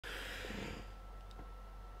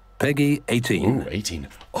Peggy 18. Ooh, 18.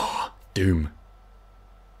 Oh, Doom.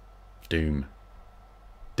 Doom.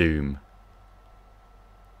 Doom.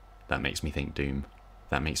 That makes me think Doom.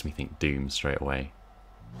 That makes me think Doom straight away.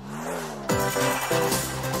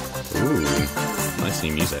 Ooh, nice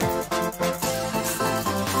new music.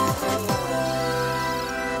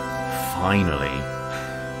 Finally.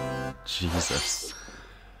 Jesus.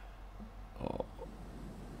 Oh.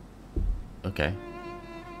 Okay.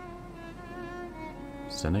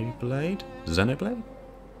 Xenoblade? Xenoblade?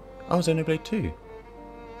 Oh, Xenoblade 2.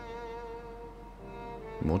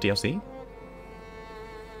 More DLC?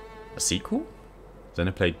 A sequel?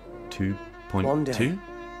 Xenoblade 2.2? One day,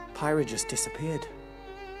 Pyra just disappeared.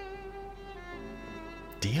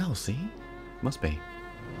 DLC? Must be.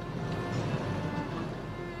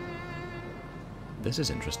 This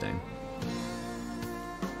is interesting.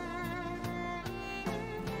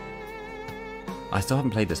 I still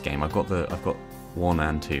haven't played this game. I've got 1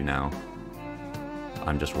 and 2 now.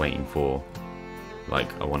 I'm just waiting for,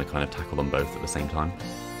 like, I want to kind of tackle them both at the same time.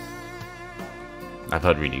 I've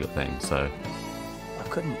heard really good things, so. I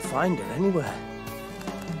couldn't find her anywhere.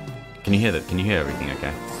 Can you hear that? Can you hear everything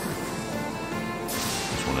okay?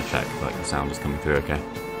 Just want to check, like, the sound is coming through okay.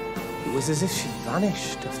 It was as if she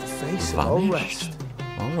vanished off the face of all rest.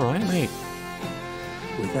 Alright, mate.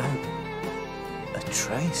 Without a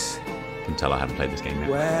trace. You can tell I haven't played this game yet.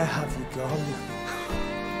 Where have you gone?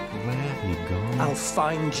 Where have you gone? I'll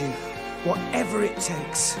find you, whatever it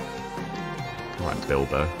takes. Alright,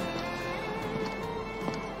 Bilbo.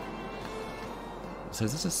 So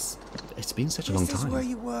this is... It's been such a long time. This is where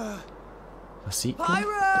you were. A sequel?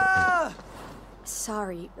 Pyra!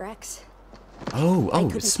 Sorry, Rex. Oh,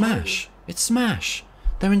 it's Smash. It's Smash.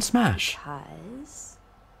 They're in Smash. Because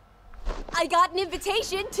I got an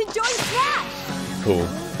invitation to join Smash. Cool.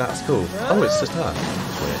 That's cool. Oh, it's just her.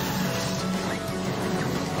 Weird.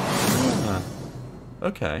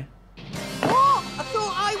 Okay. What? I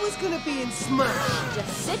thought I was gonna be in Smash.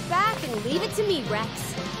 Just sit back and leave it to me,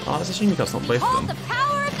 Rex. Oh, that's a shame you guys not both of Hold them. the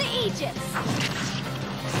power of the Aegis.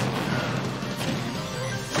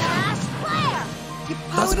 Smash Flare. You That's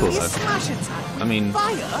powered cool, up your though. Smash attack with I mean...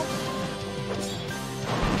 fire?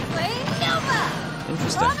 Flame Nova.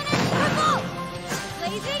 Interesting. Prominent Revolt.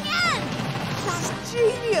 Blazing End. That's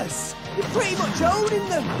genius. You're pretty much owning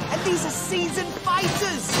them, and these are seasoned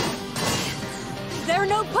fighters. There are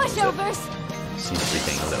no pushovers. Seems to be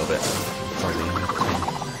getting a little bit fuzzy.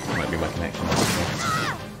 Might be my connection.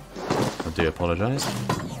 I do apologise.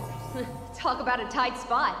 Talk about a tight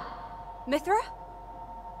spot. Mithra?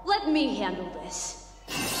 Let me handle this.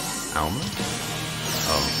 Alma?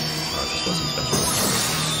 Oh, I just got some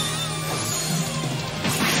special.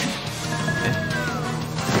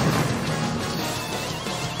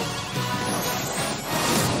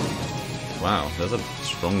 Wow, there's a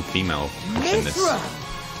strong female push in this. Mithra!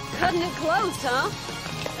 Cutting it close, huh?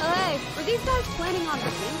 Hey, were these guys planning on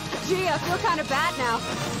winning? Gee, I feel kind of bad now.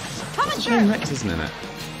 Coming Shane through! Rex isn't in it.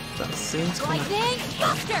 That seems kind of... Lightning,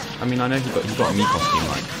 Buster! I mean, I know he got a new costume,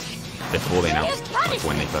 like, before they announced, like,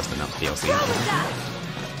 when they first announced DLC. Go with that!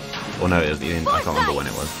 Or no, it was the end, I can't remember when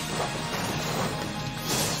it was.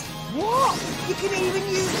 What? You can even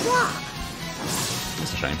use that?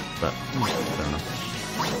 It's a shame, but fair enough.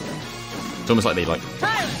 It's almost like they, like,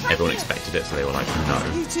 everyone expected it, so they were like, no,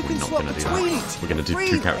 You two we're can not swap going to do between that. it. We're going to do two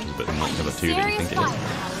Really? characters, but not the two that you think it is.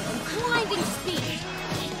 Blinding speed!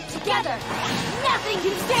 Together, nothing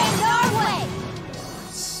can stand in our way!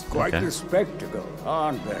 Quite Okay. the spectacle,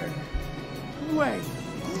 aren't they? Wait,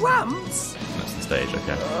 Gramps? That's the stage,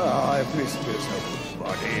 okay. Ah, I've missed this,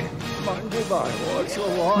 buddy. Mind if I watch a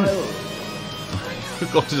while?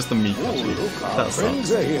 God, just the meat Oh, costume. look, our That friends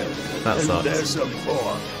sucks. are here. That and sucks. there's some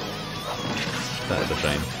more. That is a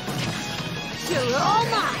shame. You're all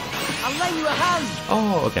mine! I'll lend you a hand.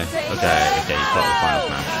 Oh, okay. Okay, you got the final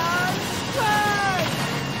smash.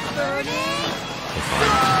 Burning! It's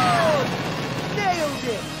fine. Nailed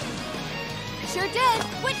it. Sure did!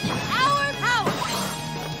 Witness our power!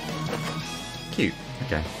 Cute.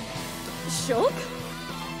 Okay. Shulk?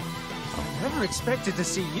 Never expected to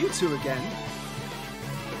see you two again.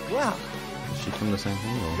 Well, Is she from the same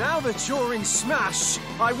thing, or? now that you're in Smash,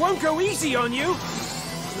 I won't go easy on you.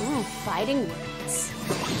 Ooh, fighting words.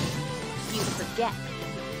 You forget.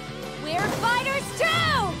 We're fighters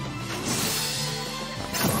too!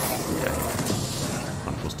 Okay.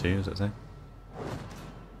 Chronicles 2, does it say?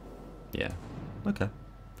 Yeah. Okay.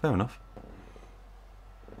 Fair enough.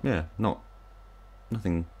 Yeah,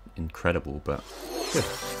 nothing incredible, but good.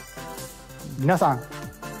 皆さん、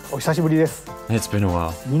お久しぶりです。 It's been a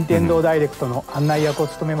while. 任天堂ダイレクトの案内役を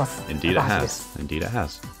務めます。 Indeed it 高橋です。 has. Indeed it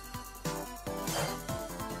has.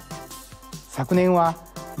 昨年は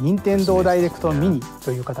任天堂ダイレクトミニ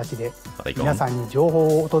という形で皆さんに情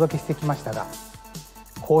報をお届けしてきましたが、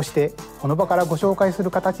こうしてこの場からご紹介す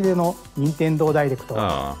る形での任天堂ダイレクト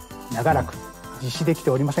は長らく実施できて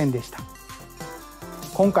おりませんでした。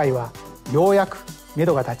今回はようやく目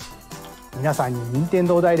処が立ち、皆さんに任天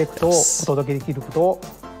堂ダイレクトをお届けできることを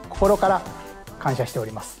心から感謝してお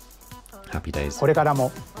ります。これから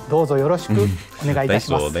もどうぞよろしくお願いいた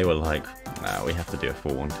します。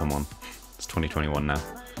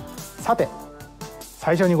さて、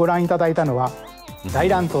最初にご覧いただいたのは大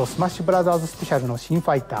乱闘スマッシュブラザーズスペシャルの新フ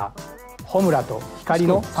ァイターホムラと光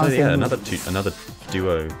の参戦ムービ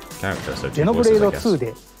ー、ゼノブレード2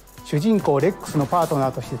で主人公レックスのパートナ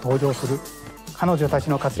ーとして登場する彼女たち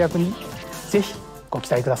の活躍にぜひご期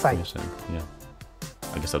待ください。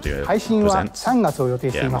配信は3月を予定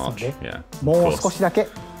していますので、もう少しだけ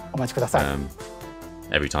お待ちください。こ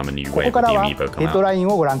こからはヘッドライン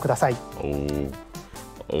をご覧ください。Oh,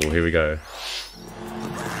 here we go.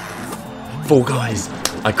 Fall Guys!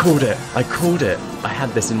 I called it! I called it! I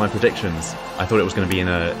had this in my predictions. I thought it was going to be in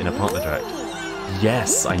a partner track.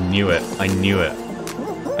 Yes, I knew it. I knew it.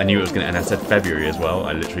 I knew it was going to, and I said February as well.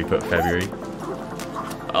 I literally put February.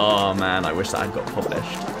 Oh man, I wish that had got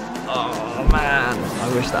published. Oh man, I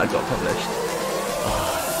wish that had got published.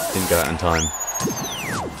 Oh, didn't go out in time.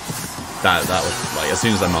 That was like, as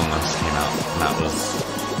soon as Among Us came out, that was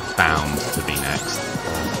bound to be next. I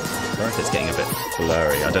don't know if it's getting a bit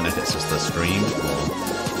blurry. I don't know if it's just the stream or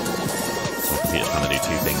my computer's trying to do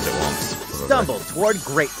two things at once. Stumble toward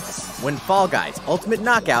greatness when Fall Guys Ultimate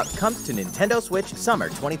Knockout comes to Nintendo Switch Summer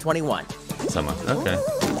 2021. Summer, okay.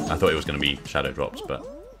 I thought it was going to be Shadow Drops, but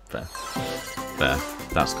fair. There,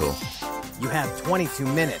 that's cool. You have 22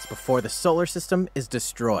 minutes before the solar system is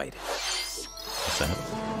destroyed. What's that?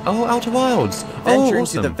 Oh, Outer Wilds! Venture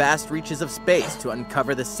awesome. into the vast reaches of space to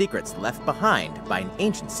uncover the secrets left behind by an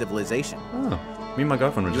ancient civilization. Oh, me and my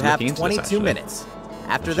girlfriend were just looking into this, actually. You have 22 minutes.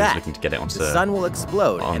 After that, looking to get it onto the sun will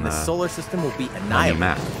explode and the solar system will be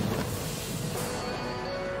annihilated.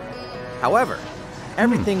 However,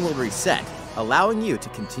 everything will reset, allowing you to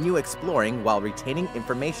continue exploring while retaining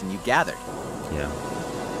information you gathered. Yeah.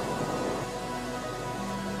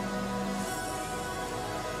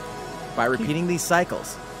 By repeating these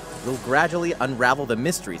cycles, you'll gradually unravel the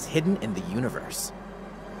mysteries hidden in the universe.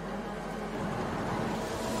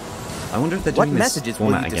 I wonder if they're doing this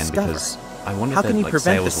format again because I wonder how can you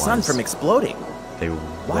prevent the sun from exploding?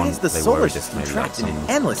 Why is the solar system trapped in an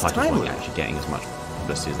endless timeline? Actually getting as much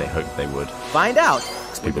publicity as they hoped they would. Find out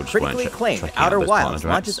when the critically acclaimed Outer Wilds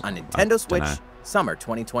launches on Nintendo Switch Summer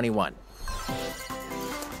 2021.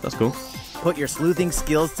 That's cool. Put your sleuthing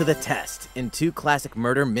skills to the test in 2 classic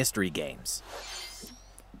murder mystery games.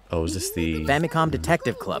 Oh, is this the... Famicom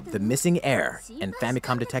Detective Club, The Missing Heir, and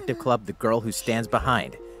Famicom Detective Club, The Girl Who Stands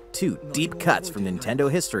Behind. 2 deep cuts from Nintendo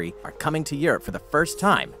history are coming to Europe for the first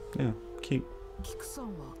time. Yeah, cute.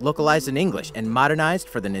 Localized in English and modernized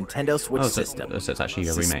for the Nintendo Switch system. So it's actually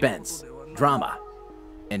a remake. Suspense, drama,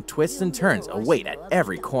 and twists and turns await at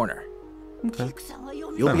every corner. Okay.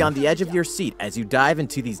 You'll be on the edge of your seat as you dive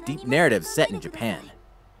into these deep narratives set in Japan.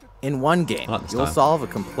 In one game, you'll solve a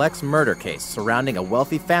complex murder case surrounding a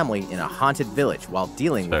wealthy family in a haunted village while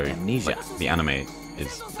dealing with amnesia. Like, the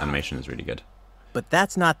animation is really good. But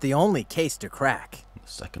that's not the only case to crack. The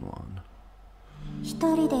second one.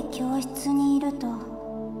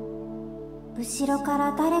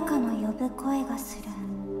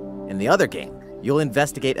 In the other game, you'll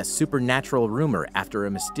investigate a supernatural rumor after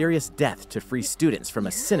a mysterious death to free students from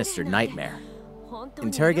a sinister nightmare.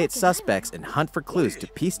 Interrogate suspects and hunt for clues to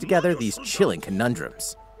piece together these chilling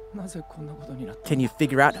conundrums. Can you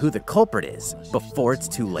figure out who the culprit is before it's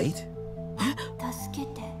too late?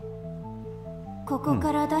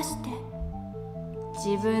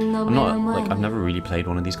 I've never really played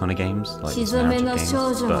one of these kind of games, like these narrative games,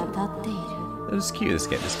 but it was cute to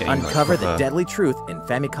get this game. Uncover the deadly truth in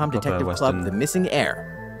Famicom Detective Club The Missing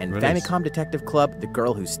Heir and Famicom Detective Club The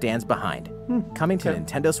Girl Who Stands Behind. Coming to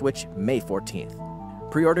Nintendo Switch May 14th.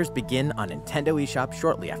 Pre-orders begin on Nintendo eShop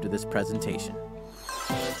shortly after this presentation.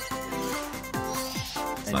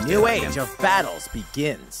 A new age of battles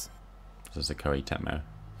begins. This is a Koei Tecmo.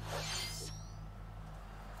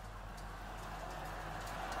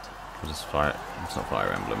 It's not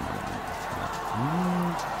Fire Emblem.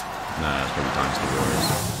 No, it's probably Dynasty Warriors.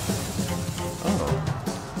 Oh.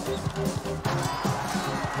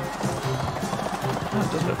 Oh, it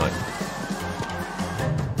does look like.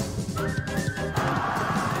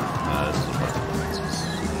 No, this is like something else.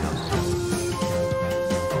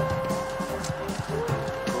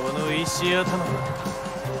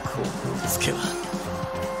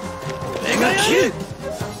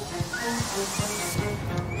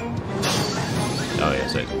 Oh yeah,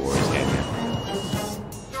 so it's a Warriors game, yeah.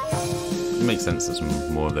 It makes sense that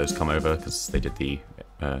some more of those come over, because they did the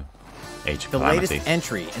Age of Calamity. The latest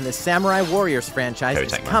entry in the Samurai Warriors franchise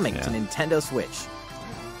is coming to Nintendo Switch.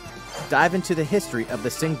 Dive into the history of the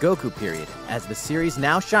Sengoku period, as the series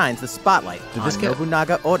now shines the spotlight on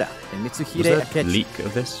Nobunaga Oda and Mitsuhide Was there a Akechi. leak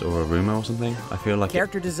of this, or a rumor or something? I feel like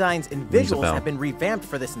Character designs and visuals have been revamped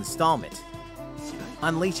for this installment.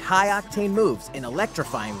 Unleash high-octane moves in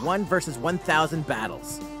electrifying 1 versus 1,000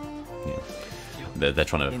 battles. Yeah. They're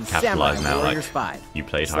trying to In capitalize Samurai now, Warriors like, 5, you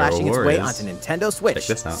played slashing Hyrule its Warriors. way onto Nintendo Switch, Check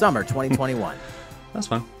this out. summer 2021. That's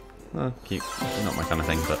fine. Oh, cute. Not my kind of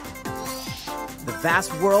thing, but... The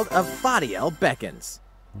vast world of Fadiel beckons.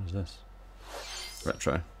 What is this?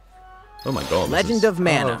 Retro. Oh my god. Legend of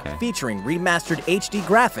Mana, Oh, okay. featuring remastered HD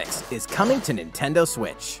graphics, is coming to Nintendo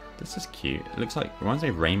Switch. This is cute. It looks like, reminds me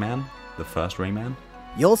of Rayman, the first Rayman.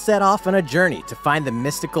 You'll set off on a journey to find the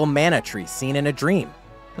mystical mana tree seen in a dream.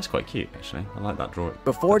 That's quite cute, actually. I like that drawing.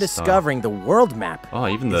 Before discovering the world map, oh,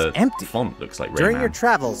 even is the empty. font looks like Rayman. During your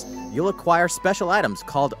travels, you'll acquire special items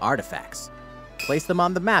called artifacts. Place them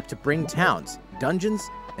on the map to bring towns, dungeons,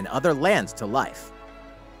 and other lands to life.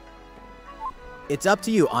 It's up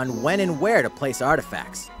to you on when and where to place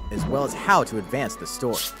artifacts, as well as how to advance the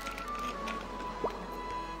story.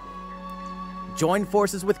 Join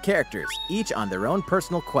forces with characters, each on their own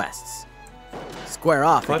personal quests. Square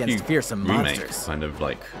off against fearsome monsters. Kind of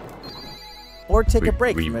like... Or take a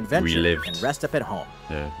break from adventure relived, and rest up at home.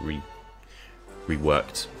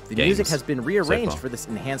 Reworked The games music has been rearranged so for this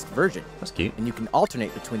enhanced version. That's cute. And you can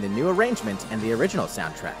alternate between the new arrangement and the original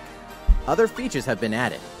soundtrack. Other features have been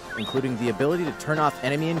added, including the ability to turn off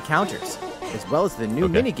enemy encounters, as well as the new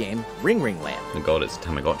minigame Ring Ring Land. Oh god, it's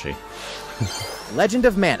Tamagotchi. Legend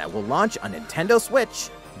of Mana will launch on Nintendo Switch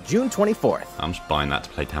June 24th. I'm just buying that to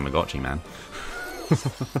play Tamagotchi, man.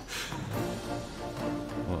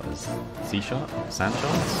 What is C-sharp? Sand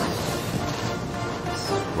shards?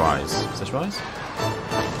 Rise. Is this Rise?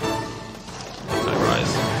 Looks like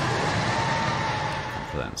Rise.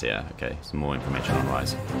 Confidence, yeah, okay. Some more information on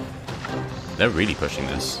Rise. They're really pushing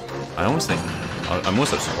this. I almost think... I'm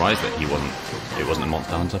also surprised that it wasn't a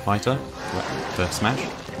Monster Hunter fighter for Smash.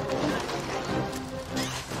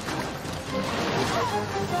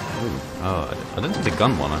 Ooh. Oh, I don't think the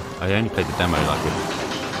gun one. I only played the demo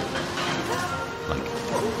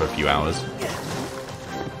for a few hours.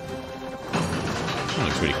 That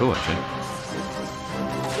looks really cool, actually.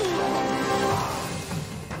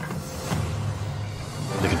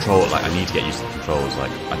 The control, like, I need to get used to the controls.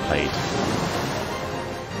 Like, I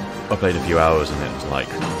played a few hours and it was like,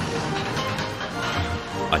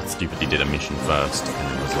 I stupidly did a mission first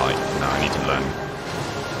and it was like, no, I need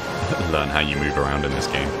to learn how you move around in this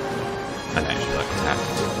game. And actually, like, attack.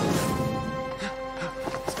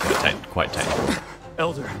 It's quite technical.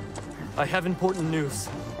 Elder, I have important news.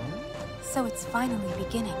 So it's finally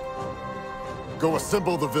beginning. Go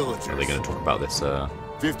assemble the villagers. Are they going to talk about this,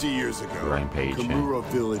 50 years ago, Rampage, Kamura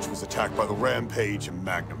Village was attacked by the Rampage and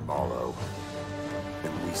Magnum Mallow.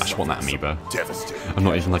 And we I just want that amiibo. Devastating. I'm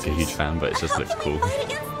not even like a huge fan, but it just looks cool.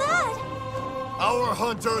 Our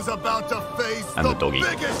hunter's about to face And the doggy.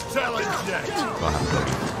 biggest challenge yet. I'll have the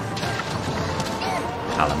doggy.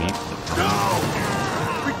 Palamute. No!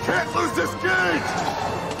 We can't lose this gate!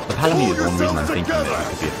 The Palamute is one reason I'm thinking that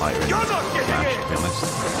he could be a fighter in Smash, to be honest.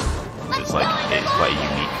 It's like, it's quite a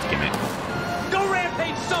unique gimmick. Go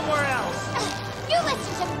rampage somewhere else! You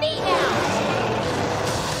listen to me now!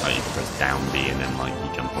 Oh, you can press down B and then, like, you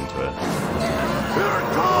jump onto it. Here it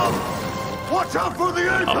comes! Watch out for the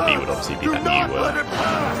impact! Up B would obviously be Do that not new, let it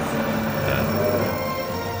pass!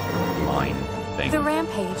 Line thing. The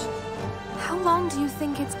rampage. How long do you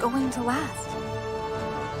think it's going to last?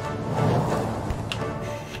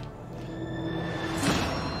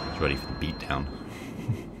 It's ready for the beatdown.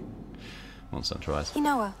 Monster Hunter Rise.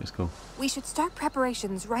 Inoa, It's cool. we should start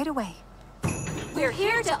preparations right away. We're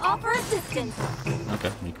here to offer assistance.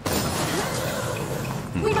 Okay, you can play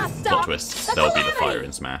that. We must Plot stop twist. the That'll be the calamity. fire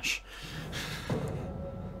in Smash.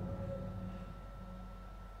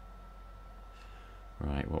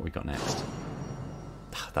 Right, what we got next?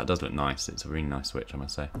 That does look nice. It's a really nice Switch, I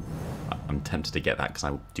must say. I'm tempted to get that because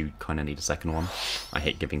I do kind of need a second one. I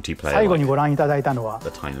hate giving two players 最後にご覧いただいたのは the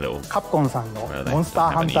tiny little カプコンさんのWhere are they? モンスタ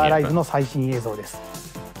ーハンターライズの最新映像です。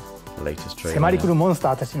 latest trailer. 迫り来るモンス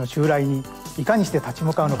ターたちの襲来にいかにして立ち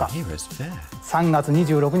向かうのか。 Heroes Fair. 3月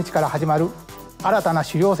26日から始まる新たな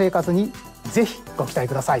狩猟生活にぜひご期待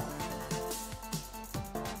ください。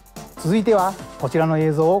続いてはこちらの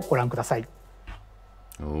映像をご覧ください。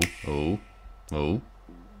Oh, oh, oh.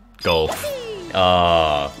 Golf.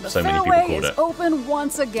 So many people called it. Open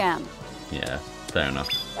once again. Yeah, fair enough.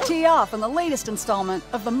 Tee off in the latest installment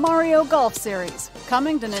of the Mario Golf series,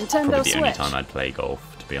 coming to Nintendo Probably the Switch. only time I'd play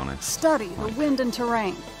golf, to be honest. Study the wind and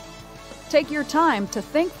terrain. Take your time to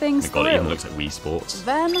think things God, through. it even looks like Wii Sports.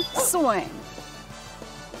 Then swing.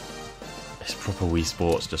 It's proper Wii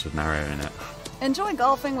Sports, just with Mario in it. Enjoy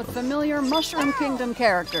golfing with familiar Mushroom Kingdom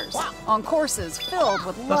characters on courses filled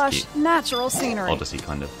with That's lush, cute. natural scenery. Odyssey,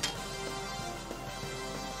 kind of.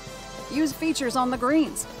 Use features on the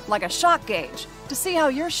greens, like a shot gauge, to see how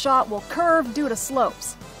your shot will curve due to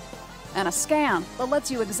slopes. And a scan that lets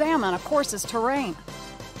you examine a course's terrain.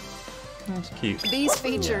 That's cute. These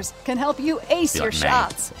features can help you ace Be your like May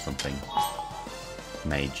shots. or something.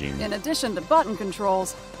 May, June. In addition to button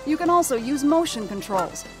controls, you can also use motion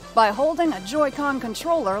controls by holding a Joy-Con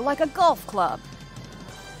controller like a golf club.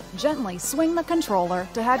 Gently swing the controller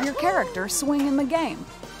to have your character swing in the game,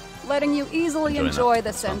 letting you easily enjoy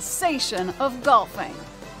the sensation of golfing.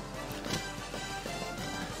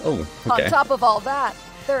 Oh, okay. On top of all that,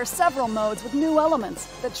 there are several modes with new elements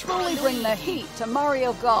that truly bring the heat to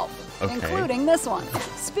Mario Golf, Okay. including this one,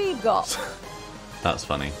 Speed Golf. That's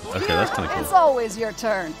funny. Okay, that's kind of It's cool. always your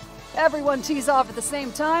turn. Everyone tees off at the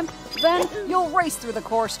same time, then you'll race through the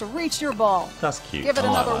course to reach your ball. That's cute. Give it I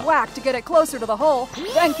like another that. whack to get it closer to the hole,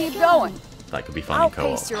 then keep going. That could be fun in co-op.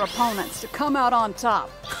 Outpace your opponents to come out on top.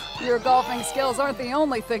 Your golfing skills aren't the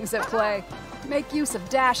only things at play. Make use of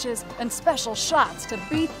dashes and special shots to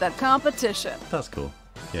beat the competition. That's cool.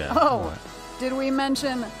 Yeah. Oh, alright. did we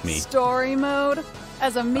mention Me. story mode?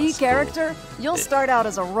 As a Mii That's cool. character, you'll start out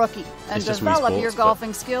as a rookie and It's just Wii develop Sports, your but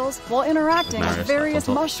golfing skills while interacting Mario with stuff on various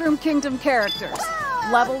top. Mushroom Kingdom characters.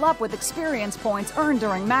 Level up with experience points earned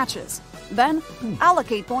during matches. Then,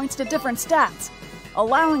 allocate points to different stats,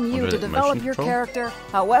 allowing you Wonder to the develop motion your control? character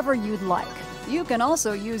however you'd like. You can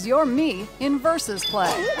also use your Mii in versus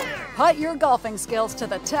play. Put your golfing skills to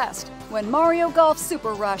the test when Mario Golf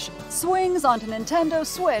Super Rush swings onto Nintendo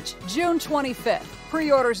Switch June 25th.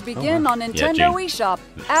 Pre-orders begin on Nintendo June. eShop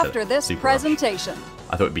It after said this Super Rush. presentation.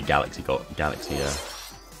 I thought it'd be Galaxy. Galaxy.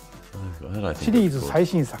 What did I think シリー it ズ was called? 最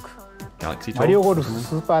新作 Galaxy マリオ Tour? ゴルフ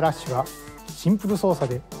スーパーラッシュはシンプル操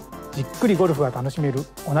作でじっくりゴルフが楽しめる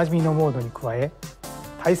おなじみのモードに加え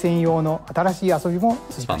対戦用の新しい遊びも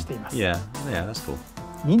追加しています Yeah, yeah, that's cool.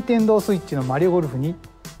 任天堂スイッチのマリオゴルフに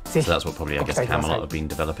ぜひ So that's what probably I ご期 guess 待くださ Camelot い have been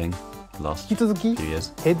developing the last 引き続き few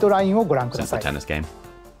years ヘッドラインをご覧くだ since さ the い tennis game.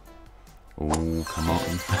 Ooh, come on.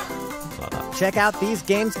 like that. Check out these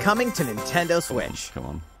games coming to Nintendo Switch. Come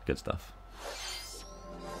on, good stuff.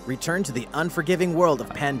 Return to the unforgiving world of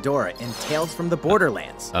Pandora in Tales from the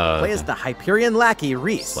Borderlands. Play as okay. the Hyperion lackey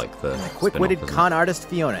Reese Like the and the quick-witted spin-off, isn't con artist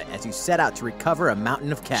Fiona as you set out to recover a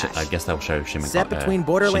mountain of cash. I guess they'll show Set between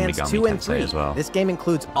Borderlands 2 and 3, as well. this game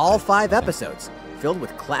includes all 5 episodes, filled with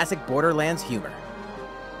classic Borderlands humor.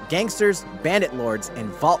 Gangsters, bandit lords, and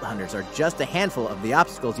vault hunters are just a handful of the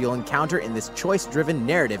obstacles you'll encounter in this choice-driven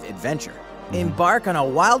narrative adventure. Embark on a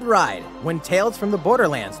wild ride when Tales from the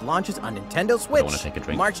Borderlands launches on Nintendo Switch want to take a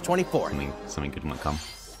drink. March 24th. Something good might come.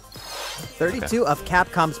 32 of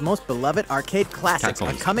Capcom's most beloved arcade classics are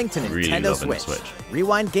Capcom's coming to really Nintendo loving the Switch. Switch.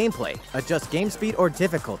 Rewind gameplay, adjust game speed or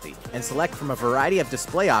difficulty, and select from a variety of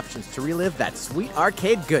display options to relive that sweet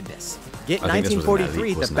arcade goodness. Get I think this was in 1943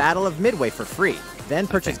 Elite, The wasn't it? Battle of Midway for free. Then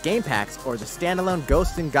purchase game packs or the standalone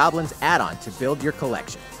Ghosts and Goblins add-on to build your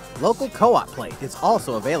collection. Local co-op play is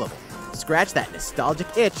also available. Scratch that nostalgic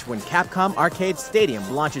itch when Capcom Arcade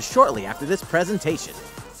Stadium launches shortly after this presentation.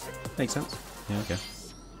 Makes sense. Yeah, okay.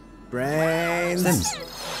 Brains. Sims.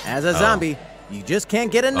 As a zombie, you just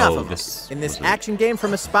can't get enough of them. this In this was a- action game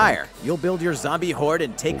from Aspyr, you'll build your zombie horde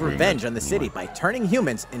and take Rumored, revenge on the city by turning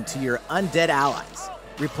humans into your undead allies.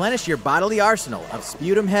 Replenish your bodily arsenal of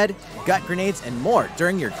sputum head, gut grenades, and more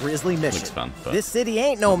during your grisly mission. Looks fun, but This city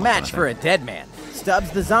ain't no not my match kind for of a dead man.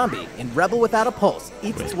 Stubbs the Zombie in Rebel Without a Pulse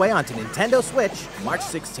eats its way onto Nintendo Switch March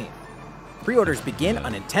 16th. Pre-orders begin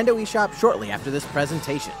on Nintendo eShop shortly after this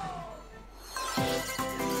presentation.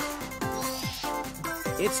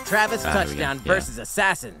 It's Travis There we go, Touchdown yeah. versus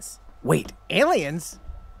Assassins. Wait, aliens?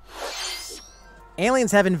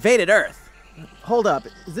 Aliens have invaded Earth. Hold up,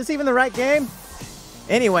 is this even the right game?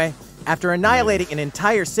 Anyway, after annihilating an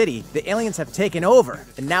entire city, the aliens have taken over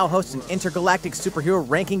and now host an intergalactic superhero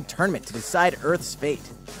ranking tournament to decide Earth's fate.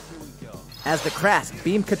 As the crass,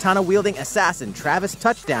 beam katana-wielding assassin Travis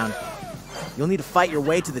Touchdown, you'll need to fight your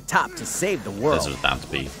way to the top to save the world. This was bound to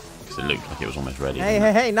be, because it looked like it was almost ready.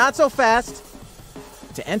 Hey, not so fast!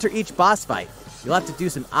 To enter each boss fight, you'll have to do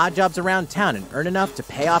some odd jobs around town and earn enough to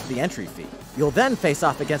pay off the entry fee. You'll then face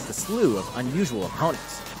off against a slew of unusual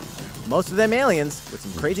opponents. Most of them aliens with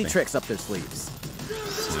some crazy tricks up their sleeves.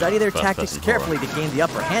 Study their tactics carefully to gain the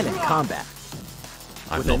upper hand in combat.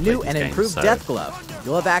 With a new and improved Death Glove,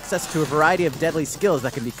 you'll have access to a variety of deadly skills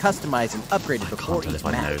that can be customized and upgraded before each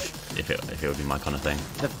match. If it would be my kind of thing.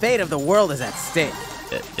 The fate of the world is at stake.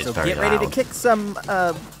 It's so get ready to kick some,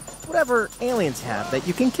 whatever aliens have that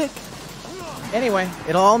you can kick. Anyway,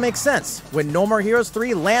 it'll all make sense when No More Heroes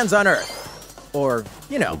 3 lands on Earth. Or,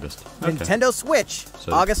 you know, August. Okay. Nintendo Switch,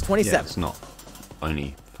 So, August 27th. Yeah, it's not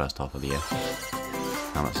only first half of the year.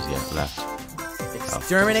 How much is yet left?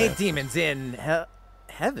 Exterminate demons in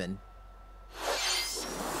heaven.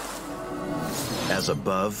 As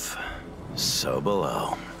above, so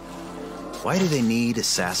below. Why do they need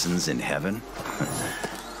assassins in heaven?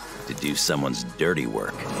 To do someone's dirty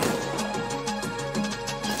work.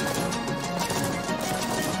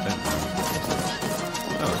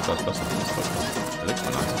 Oh, it's first person. It looks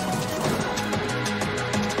quite nice.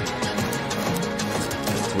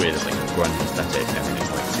 It's weird, it's like a grunge aesthetic and then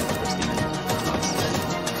it's like super pristine. It's nice.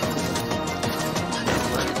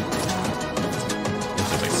 It's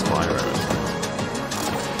just like Spyro.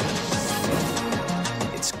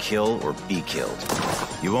 It's kill or be killed.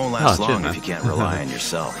 You won't last long if you can't rely on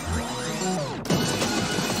yourself.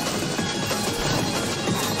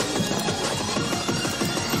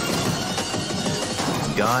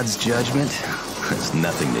 God's judgment has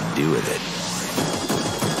nothing to do with it.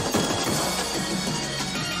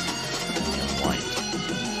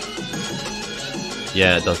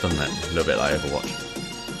 Yeah, it does, doesn't it? A little bit like Overwatch.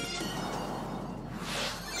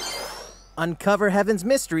 Uncover Heaven's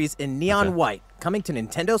Mysteries in Neon White, coming to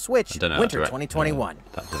Nintendo Switch winter 2021.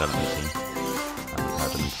 That development team. I haven't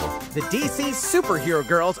heard them before. The DC superhero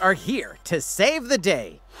girls are here to save the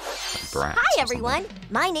day. Like Hi everyone,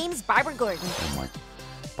 my name's Barbara Gordon. Oh my.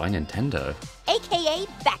 By Nintendo. AKA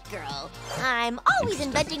Batgirl. I'm always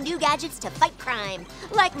inventing new gadgets to fight crime,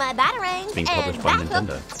 like my batarangs Being and published by Bathook.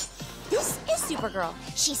 Nintendo. This is Supergirl.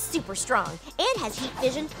 She's super strong and has heat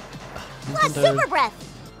vision, plus super breath.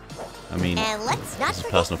 I mean, and let's not it's a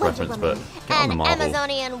forget personal Wonder preference, Woman, but get on the an Marvel.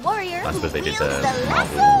 Amazonian warrior I suppose they did who the wields the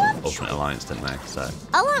lasso Marvel of Ultimate Alliance, didn't they? So.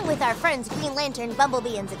 Along with our friends Green Lantern,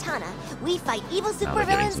 Bumblebee, and Zatanna, we fight evil Now they're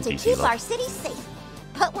getting supervillains some to DC keep love. our city safe.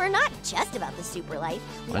 But we're not just about the super life.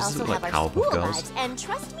 We Why does it also look have like our Powerpuff school Girls? lives, and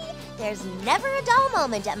trust me, there's never a dull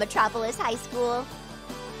moment at Metropolis High School.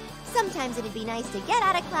 Sometimes it'd be nice to get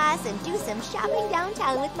out of class and do some shopping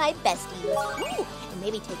downtown with my besties. Ooh, and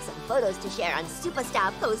maybe take some photos to share on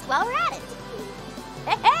Superstar Post while we're at it.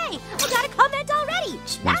 Hey, I got a comment already!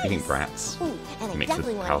 Nice. Speaking brats. Ooh, and I mixed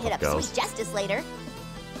definitely with want to hit Powerpuff up Girls. Sweet Justice later.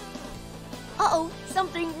 Uh-oh,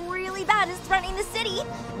 something really bad is threatening the city.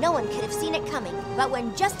 No one could have seen it coming, but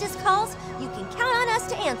when justice calls, you can count on us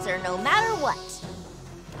to answer no matter what.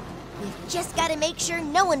 We've just got to make sure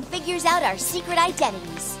no one figures out our secret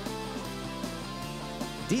identities.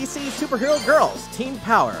 DC Superhero Girls Teen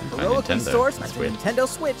Power, heroic Nintendo. resource That's to weird. Nintendo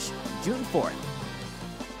Switch, June 4th.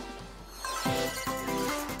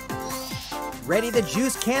 Ready the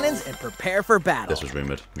juice cannons and prepare for battle. This was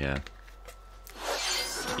rumored, yeah.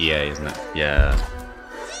 EA, isn't it? Yeah.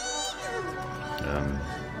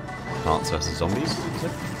 Plants vs Zombies, is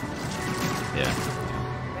it? Yeah.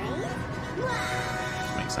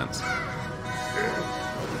 Makes sense.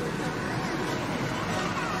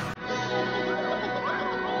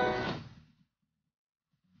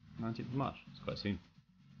 Of March. It's quite soon.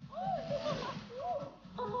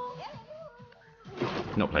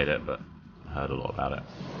 Not played it, but heard a lot about it.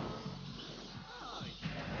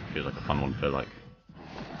 Feels like a fun one for like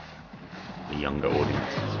the younger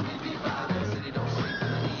audience.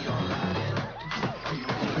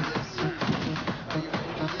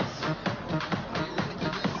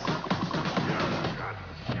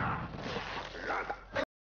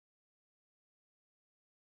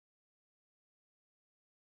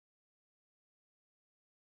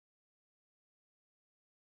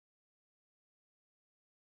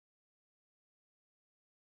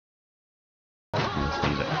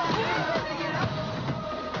 Music.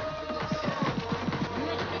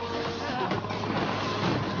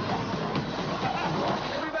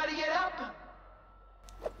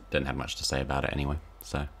 Didn't have much to say about it anyway,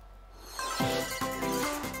 so.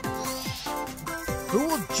 Who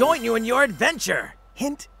will join you in your adventure?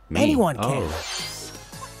 Hint, Me. anyone can.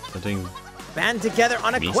 They're doing Band together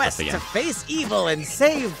on a me quest stuff to again. face evil and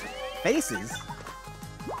save faces.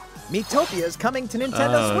 Miitopia is coming to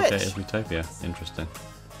Nintendo Switch. Okay, it's Utopia. Interesting.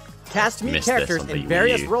 Cast Mii Missed this characters on the in Wii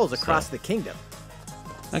various U, roles across so. the kingdom.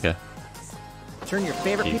 Okay. Turn your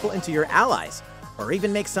favorite Cute. people into your allies, or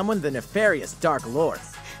even make someone the nefarious Dark Lord.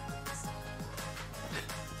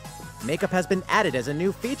 Makeup has been added as a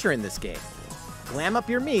new feature in this game. Glam up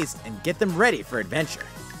your Miis and get them ready for adventure.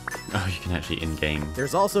 Oh, you can actually in-game.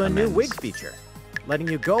 There's also a new wig feature, letting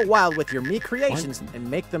you go wild with your Mii creations and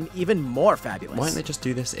make them even more fabulous. Why don't they just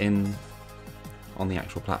do this on the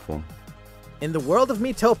actual platform? In the world of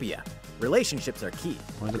Miitopia, relationships are key.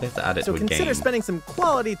 Why do they have to add it to a game? So consider spending some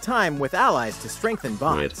quality time with allies to strengthen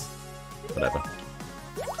bonds. Weird. Whatever.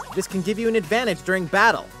 This can give you an advantage during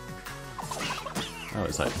battle. Oh,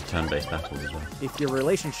 it's like turn-based battles as well. If your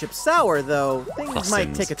relationship's sour, though, things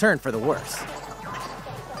might take a turn for the worse.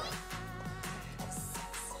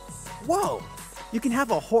 Whoa! You can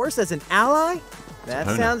have a horse as an ally? That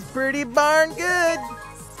sounds pretty darn good.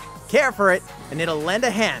 Care for it, and it'll lend a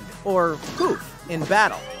hand, or poof, in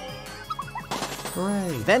battle.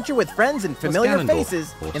 Hooray. Venture with friends and familiar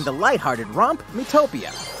faces in the lighthearted romp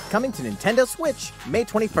Miitopia. Coming to Nintendo Switch, May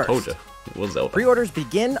 21st. Told you. It was Zelda. Pre-orders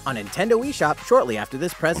begin on Nintendo eShop shortly after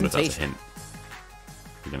this presentation. I wonder if that's a hint.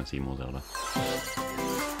 We're going to see more Zelda.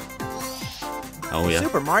 Oh, yeah.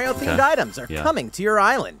 Super Mario-themed items are coming to your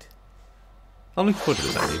island. I'm looking forward to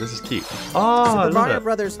this, actually. This is cute. Oh, Super Mario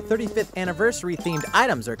Brothers 35th anniversary themed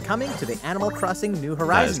items are coming to the Animal Crossing New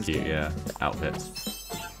Horizons game. That is cute, game. yeah. Outfits.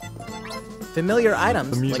 Familiar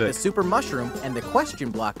items like the Super Mushroom and the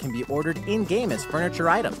Question Block can be ordered in-game as furniture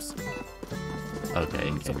items. Okay,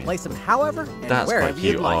 in-game. So place them however and that's wherever quite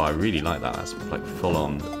cute. you'd like. Oh, I really like that. That's like full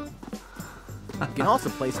on. You can also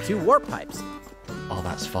place 2 warp pipes. Oh,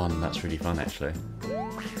 that's fun. That's really fun, actually.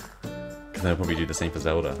 Because they'll probably do the same for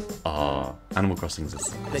Zelda. Oh, Animal Crossing is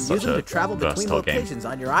Then such use them a to travel between locations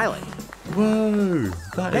on your island. Whoa,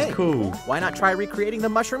 that is cool. Why not try recreating the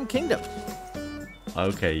Mushroom Kingdom?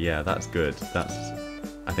 Okay, yeah, that's good.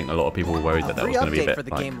 I think a lot of people were worried that was going to be a bit for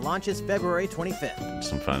the like game launches February 25th.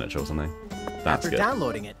 some furniture or something. That's After good.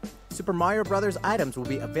 downloading it, Super Mario Brothers items will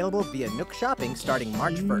be available via Nook Shopping starting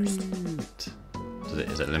March 1st.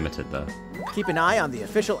 Is it limited though? Keep an eye on the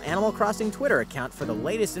official Animal Crossing Twitter account for the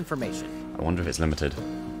latest information. I wonder if it's limited.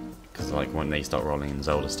 Because like when they start rolling in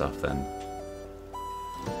Zelda stuff, then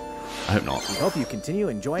I hope not. We hope you continue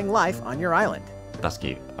enjoying life on your island. That's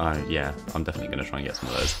cute. Yeah, I'm definitely going to try and get some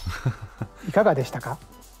of those. いかがでしたか？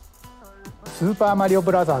スーパーマリオ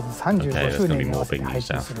ブラザーズ35周年に合わせて配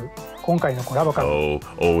信する今回のコラボ感。Oh,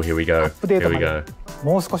 here we go. アップデートまで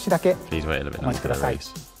もう少しだけお待ちください。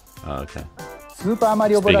Okay. スーパーマ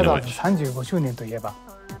リオブラザーズ35周年といえば、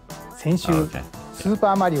先週スー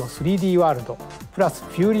パーマリオ 3D ワールドプラスフ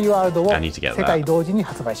ューリーワールドを世界同時に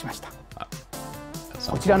発売しました。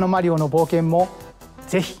こちらのマリオの冒険も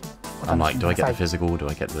ぜひ。I'm like, do I get the physical? Do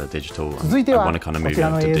I get the digital? I 続いては want to kind of こ move ちら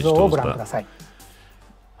の into 映像を digitals, ご覧く but ださい。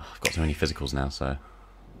I've got so many physicals now, so.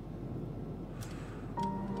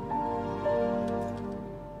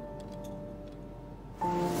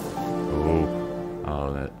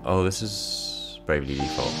 Oh, this is Bravely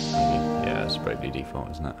Default. Yeah, it's Bravely Default,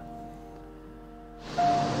 isn't it?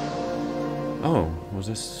 Oh, was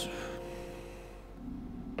this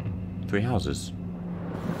 3 houses?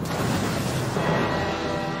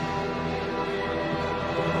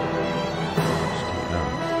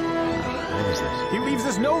 He leaves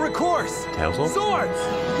us no recourse! Tailsaw? Swords!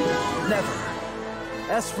 Never.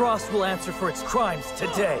 S-Frost will answer for its crimes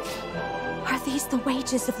today. Are these the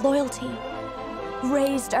wages of loyalty?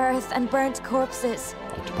 Raised earth and burnt corpses.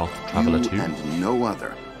 Octopath Traveler 2? And no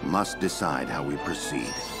other must decide how we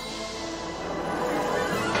proceed.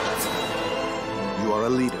 You are a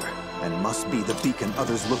leader, and must be the beacon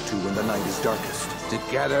others look to when the night is darkest.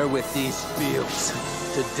 Together with these fields,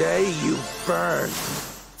 today you burn.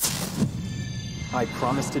 I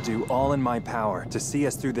promise to do all in my power to see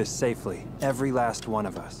us through this safely, every last one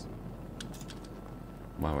of us.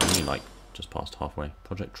 Wow, we're only like just past halfway.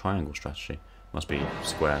 Project Triangle strategy. Must be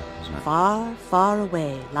square, isn't it? Far, far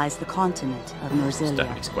away lies the continent of Norzilia,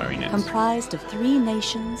 definitely Square Enix. comprised of 3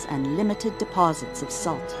 nations and limited deposits of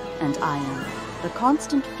salt and iron. The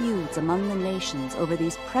constant feuds among the nations over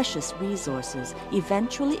these precious resources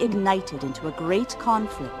eventually ignited into a great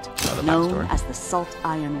conflict known as the Salt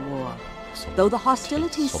Iron War. Though the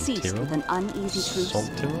hostilities ceased with an uneasy truce,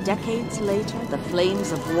 decades later the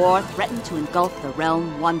flames of war threatened to engulf the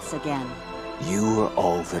realm once again. You are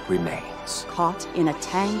all that remains. Caught in a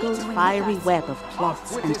tangled, fiery web of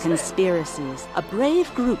plots and conspiracies, a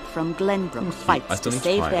brave group from Glenbrook fights to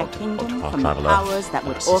save their kingdom from the powers that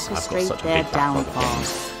would orchestrate their downfall.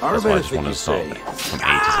 That's why I just want to start from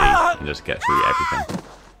A to Z and just get through everything.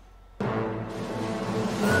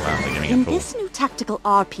 Oh, wow, they're giving anything In at all. this new tactical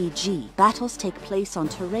RPG, battles take place on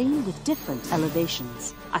terrain with different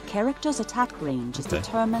elevations. A character's attack range is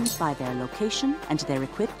determined by their location and their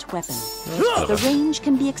equipped weapon. The range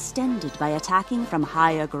can be extended by attacking from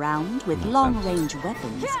higher ground with long-range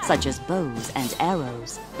weapons, such as bows and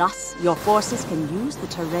arrows. Thus, your forces can use the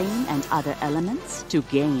terrain and other elements to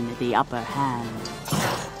gain the upper hand.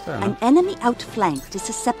 An enemy outflanked is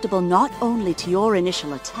susceptible not only to your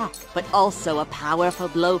initial attack, but also a powerful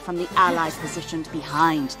blow from the allies positioned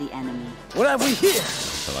behind the enemy. What have we here?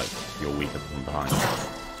 So, like, you're weaker from behind.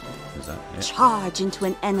 Is that it? Charge into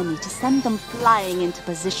an enemy to send them flying into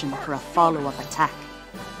position for a follow-up attack.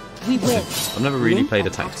 We win. I've never really played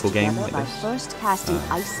a tactical game like by this. first casting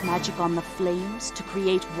ice magic on the flames to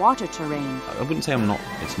create water terrain. I wouldn't say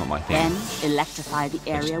it's not my thing. Then electrify the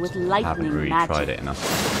area with I haven't lightning really magic. tried it enough.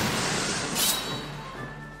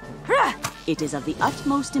 It is of the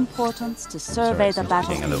utmost importance to survey the It's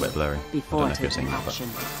battlefield getting a little bit blurry. before I don't know if you're taking seeing that, but action.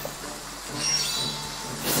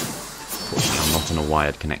 I'm not on a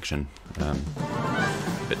wired connection. A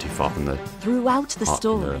bit too far from the Throughout the heart of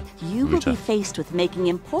story, the you will router. be faced with making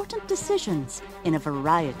important decisions in a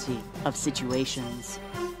variety of situations.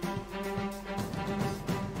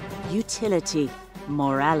 Utility,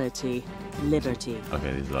 morality, liberty.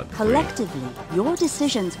 Okay, these are like the Collectively, your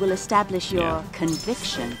decisions will establish your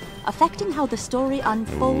conviction, affecting how the story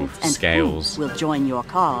unfolds and scales. who will join your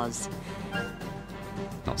cause.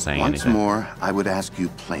 Not saying Once anything. more, I would ask you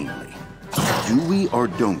plainly. Do we or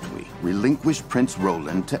don't we relinquish Prince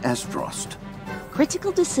Roland to Esfrost?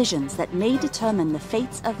 Critical decisions that may determine the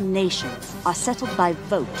fates of nations are settled by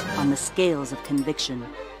vote on the scales of conviction.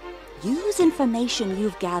 Use information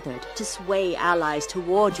you've gathered to sway allies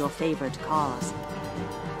toward your favored cause.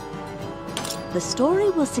 The story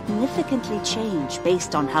will significantly change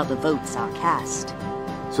based on how the votes are cast.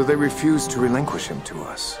 So they refused to relinquish him to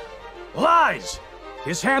us. Lies!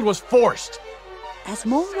 His hand was forced. As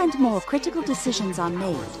more and more critical decisions are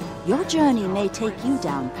made, your journey may take you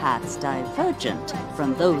down paths divergent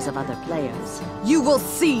from those of other players. You will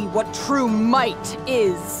see what true might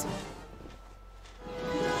is.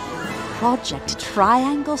 Project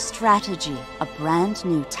Triangle Strategy, a brand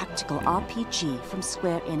new tactical RPG from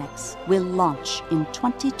Square Enix, will launch in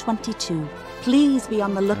 2022. Please be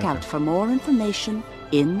on the lookout for more information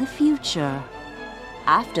in the future.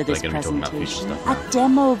 After this They're gonna be talking about future presentation, stuff a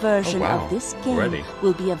demo version wow. of this game Already?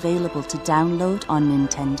 will be available to download on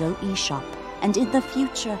Nintendo eShop. And in the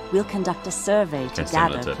future, we'll conduct a survey to Okay, similar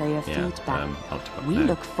gather to, player yeah, feedback. Octopath, We no.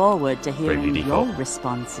 look forward to Bravely hearing your Default.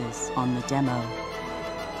 responses on the demo.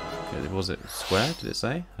 Okay, was it Square? Did it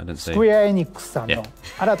say? I didn't say. スクエアエニックスさんの Yeah.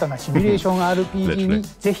 新たなシミュレーション RPG に Literally.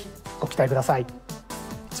 ぜひご期待ください。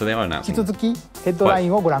 So they are 引 announcing き続きヘッドライ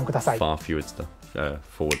ンをご覧ください。 far forward stuff.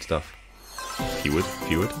 Forward stuff.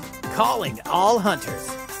 Forward? Calling all hunters.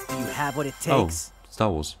 Do you have what it Oh, takes? Star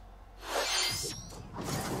Wars.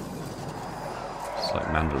 It's like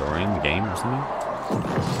Mandalorian, the game or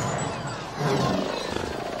something.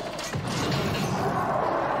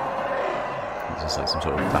 It's just like some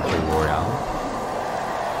sort of battle royale.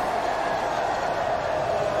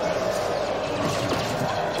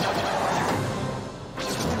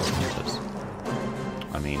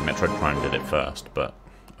 I mean, Metroid Prime did it first, but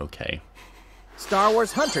okay. Star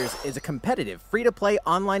Wars Hunters is a competitive, free-to-play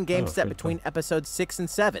online game set free-to-play. between episodes 6 and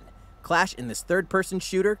 7. Clash in this third-person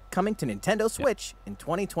shooter coming to Nintendo Switch in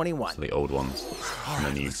 2021. So the old ones and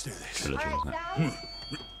the new trilogy, isn't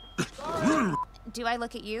it? Do I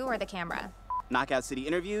look at you or the camera? Knockout City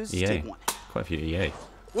interviews, EA. take one. Quite a few EA.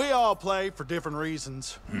 We all play for different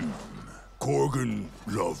reasons. Korgan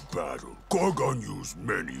loved battle. Korgan used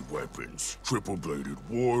many weapons. Triple-bladed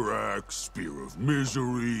war axe, spear of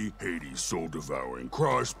misery, Hades' soul-devouring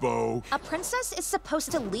crossbow. A princess is supposed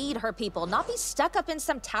to lead her people, not be stuck up in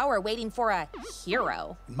some tower waiting for a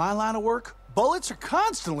hero. In my line of work, bullets are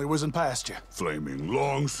constantly whizzing past you. Flaming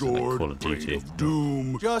longsword, Call of blade Duty. of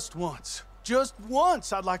doom. Just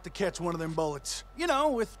once I'd like to catch one of them bullets. You know,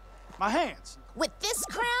 with my hands. With this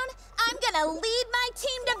crown, I'm gonna lead my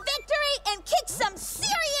team to victory and kick some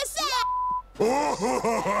serious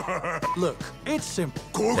ass! Look, it's simple.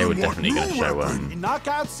 They were definitely going to show In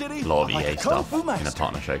Knockout City, a lot of like EA a kung stuff fu in a master.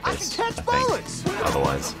 partner showcase, I can catch bullets.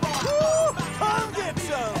 Otherwise, Come get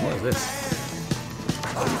some! what is this?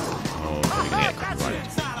 Oh, probably going to get copyrighted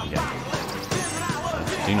again.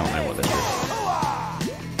 I do not know what this is.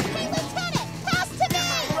 Hey, Lieutenant, pass to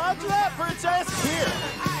me! Roger that, Princess! Here!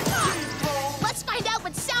 Let's find out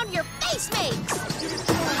what sound your face makes!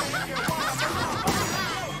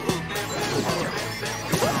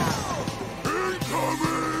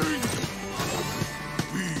 Incoming!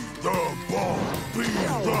 Be the bomb! Be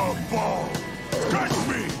the bomb! Catch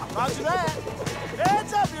me! Roger that.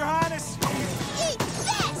 Heads up, Your Highness. Eat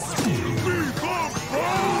this!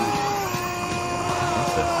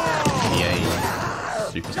 EA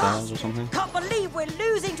Superstars or something? Can't believe we're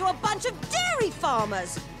losing to a bunch of dairy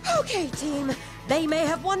farmers. Okay, team. They may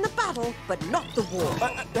have won the battle, but not the war.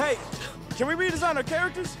 Hey, can we redesign our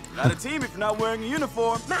characters? Not a team if you're not wearing a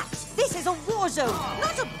uniform. Max, this is a war zone,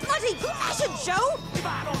 not a bloody fashion show.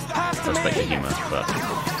 Suspected humor, but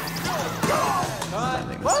I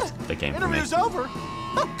think this is the game for me. Interview's over.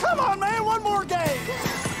 Oh, come on, man, one more game.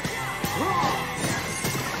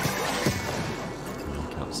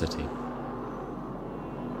 Knockout City.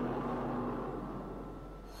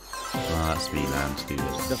 Oh, that's VLAN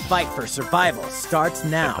Studios. The fight for survival starts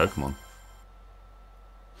now. Pokemon.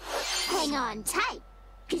 Hang on tight,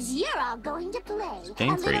 because you're all going to play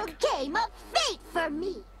Game a little Freak. game of fate for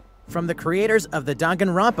me. From the creators of the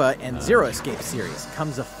Danganronpa and Zero Escape series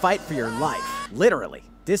comes a fight for your life, literally.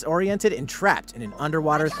 Disoriented and trapped in an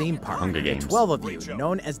underwater theme park, Hunger the Games. 12 of you,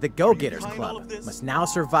 known as the Go-Getters Club, must now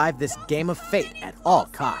survive this game of fate at all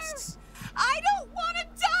costs. I don't want to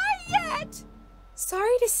die yet!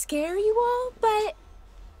 Sorry to scare you all, but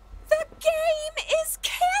the game is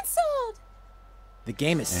canceled! The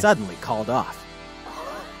game is suddenly called off.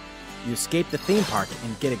 You escape the theme park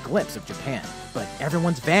and get a glimpse of Japan, but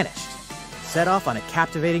everyone's vanished. Set off on a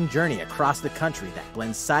captivating journey across the country that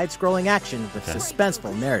blends side-scrolling action with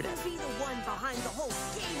suspenseful narrative.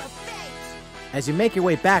 As you make your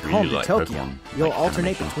way back home to like Tokyo, Pokemon, you'll like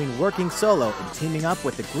alternate animation. between working solo and teaming up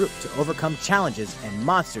with the group to overcome challenges and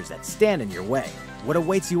monsters that stand in your way. What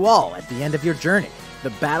awaits you all at the end of your journey?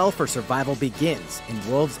 The battle for survival begins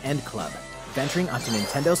in World's End Club, venturing onto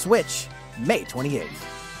Nintendo Switch, May 28th.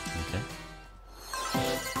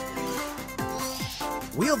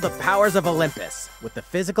 Wield the powers of Olympus with the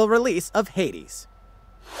physical release of Hades.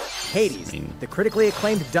 Hades, the critically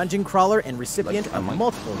acclaimed dungeon crawler and recipient of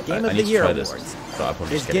multiple Game of the Year awards,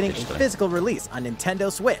 is getting a physical release on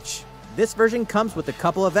Nintendo Switch. This version comes with a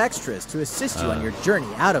couple of extras to assist you on your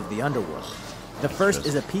journey out of the underworld. The first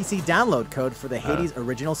is a PC download code for the Hades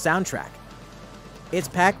original soundtrack. It's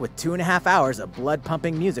packed with 2.5 hours of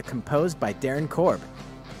blood-pumping music composed by Darren Korb,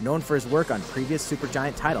 known for his work on previous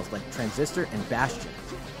Supergiant titles like Transistor and Bastion.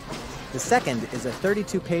 The second is a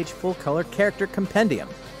 32-page full-color character compendium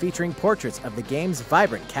featuring portraits of the game's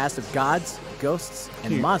vibrant cast of gods, ghosts,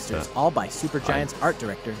 and monsters, all by Supergiant's art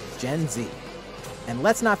director, Gen Z. And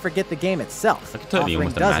let's not forget the game itself, totally offering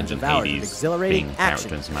almost dozens imagine of hours of Hades exhilarating being action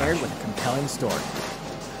character in Smash. paired with a compelling story.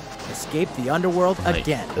 Escape the underworld Like,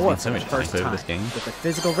 again, there's or been for so the much first hype over time, this game. with the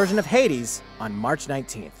physical version of Hades on March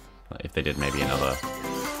 19th. Like, if they did maybe another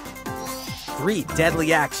 3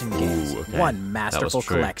 deadly action games, okay. 1 That was masterful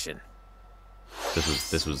true. collection.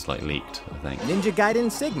 This was like leaked, I think. Ninja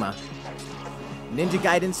Gaiden Sigma, Ninja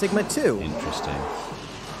Gaiden Sigma 2, Interesting.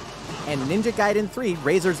 and Ninja Gaiden 3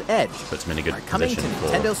 Razor's Edge Puts them in a good are coming to position for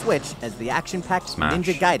Nintendo Switch as the action-packed Smash.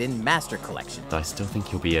 Ninja Gaiden Master Collection. I still think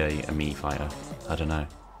he'll be a Mii fighter. I don't know.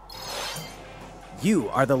 You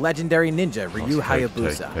are the legendary ninja Ryu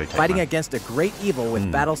Hayabusa, fighting against a great evil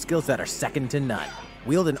with battle skills that are second to none.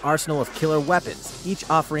 Wield an arsenal of killer weapons, each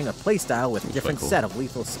offering a playstyle with a different cool. set of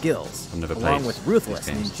lethal skills, I've never along played with ruthless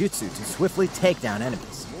these games. ninjutsu to swiftly take down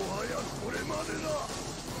enemies.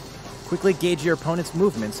 Quickly gauge your opponent's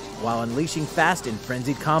movements while unleashing fast and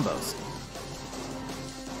frenzied combos.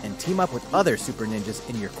 And team up with other super ninjas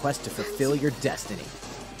in your quest to fulfill your destiny.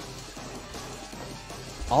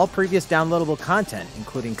 All previous downloadable content,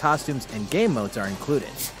 including costumes and game modes, are included.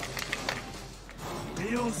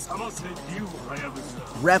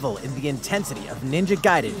 Revel in the intensity of Ninja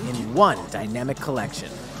Gaiden in one dynamic collection.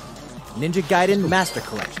 Ninja Gaiden Master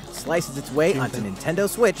Collection slices its way onto Nintendo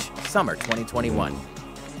Switch summer 2021.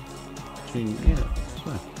 Yeah,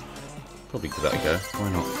 so, probably give that a go. Why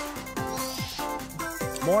not?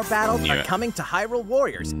 More battles Knew are it. coming to Hyrule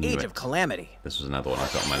Warriors Knew Age it. of Calamity. This was another one I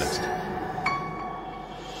got on my list.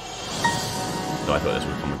 So I thought this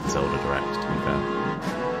would come with the Zelda Direct, to be fair.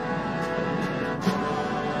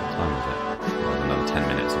 What time is it? Oh, another 10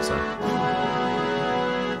 minutes or so.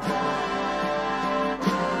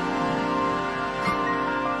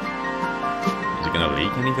 Is it going to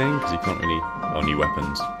leak anything? Because you can't really... Oh, new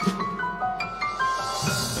weapons.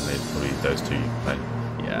 And they probably those two you play.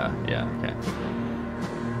 Yeah, okay.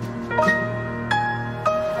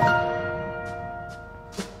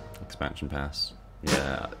 Expansion pass.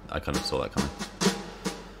 Yeah, I kind of saw that coming.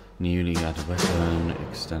 Newly added weapon,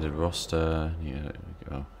 extended roster. Yeah,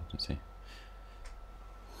 oh, I can see.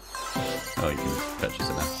 Oh, you can purchase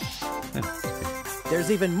it now. Yeah, that's good.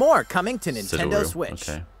 There's even more coming to Nintendo Sizzle Switch.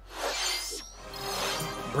 Okay.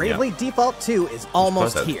 Bravely Default 2 is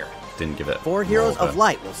almost here. Didn't give it. 4 Heroes of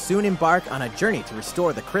Light will soon embark on a journey to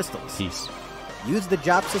restore the crystals. Peace. Use the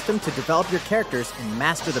job system to develop your characters and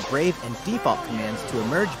master the Brave and Default commands to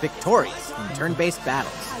emerge victorious in turn-based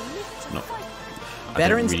battles. No.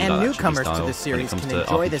 Veterans and newcomers to the series can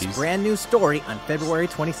enjoy this brand new story on February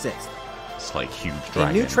 26th. It's like huge dragon.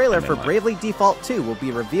 A new trailer for Bravely Default 2 will be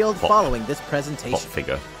revealed following this presentation.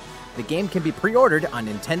 Figure. The game can be pre-ordered on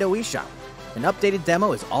Nintendo eShop. An updated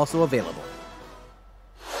demo is also available.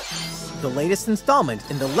 The latest installment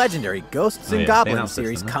in the legendary Ghosts and Goblins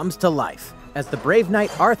series comes to life. As the brave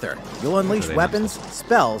knight Arthur, you'll unleash weapons,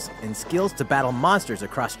 spells, and skills to battle monsters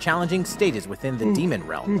across challenging stages within the demon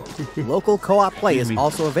realm. Local co-op play is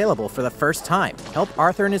also available for the first time. Help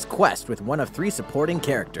Arthur in his quest with one of 3 supporting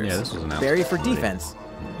characters. Yeah, this was announced. Barry for defense,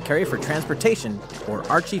 Carrie for transportation, or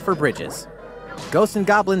Archie for bridges. Ghosts and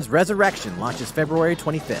Goblins Resurrection launches February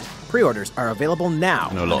 25th. Pre-orders are available now.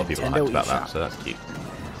 I know a lot of people Nintendo hyped about eShop. that, so that's cute.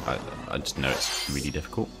 I just know it's really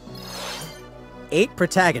difficult. 8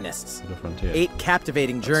 protagonists, 8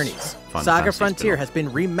 captivating journeys. Saga Frontier has been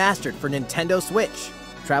remastered for Nintendo Switch.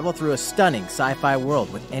 Travel through a stunning sci-fi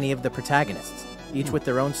world with any of the protagonists, each with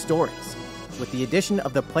their own stories. With the addition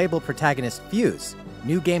of the playable protagonist Fuse,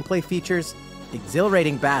 new gameplay features,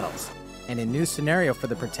 exhilarating battles, and a new scenario for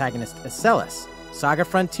the protagonist Acellus, Saga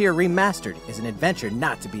Frontier Remastered is an adventure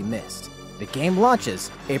not to be missed. The game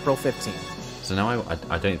launches April 15th. So now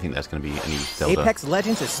I don't think there's going to be any Zelda. Apex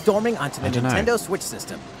Legends is storming onto the Nintendo Switch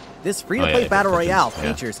system. This free-to-play yeah, battle Legends, royale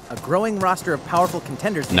yeah. features a growing roster of powerful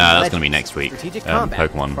contenders. No, that's going to be next week. Strategic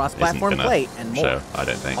combat, Pokemon cross-platform isn't play, gonna and more. show, I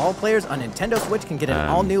don't think. All players on Nintendo Switch can get an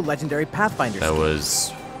all-new legendary Pathfinder There skin.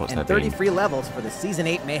 was what's and that 30 been? free levels for the Season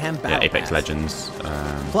 8 Mayhem Battle Yeah, Apex Pass. Legends.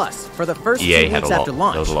 Plus, for the first EA 2 had weeks a lot. after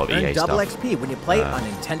launch, There was a lot of earn EA double stuff. XP when you play it on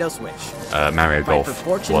Nintendo Switch. Mario Fight Golf for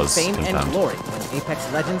fortune, was fame, confirmed. and glory when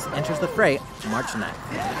Apex Legends enters the fray March 9th.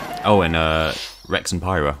 Oh, and Rex and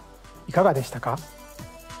Pyra. いかがでしたか？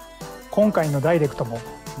今回のダイレクトも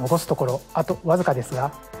残すところあとわずかです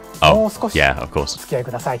が、もう少し yeah, of お course. 付き合い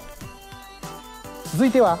ください。続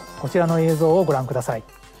いてはこちらの映像をご覧ください。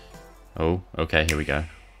 Oh, okay, here we go.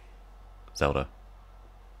 Zelda.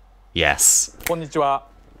 Yes. こんにちは。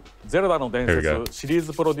ゼルダの伝 Here we 説 go. シリー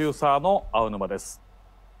ズプロデューサーの青沼です。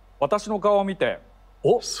私の顔を見て、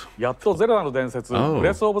お、やっとゼルダの伝説、 Oh. ブ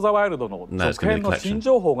レスオブザワイルドの No, it's 続 gonna 編 be a の collection. 新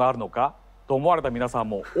情報があるのかと思われた皆さん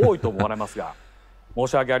も多いと思われますが、申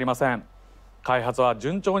し訳ありません。開発は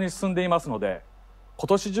順調に進んでいますので、今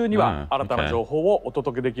年中には新たな情報をお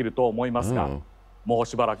届けできると思いますが、 Oh. もう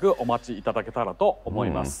しばらくお待ちいただけたらと思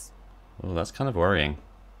います。 Well, that's kind of worrying.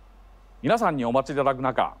 皆さんにお待ちいただく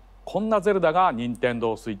中、こんなゼルダが任天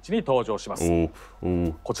堂スイッチに登場します。 Ooh,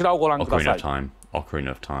 ooh. こちらをご覧くだ Ocarina さ of い。 Time.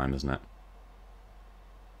 Ocarina of Time, isn't it?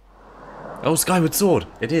 Oh, Skyward Sword!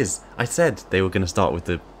 It is! I said they were going to start with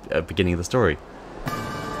the beginning of the story.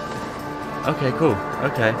 Okay, cool.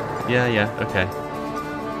 Okay. Yeah, yeah, okay.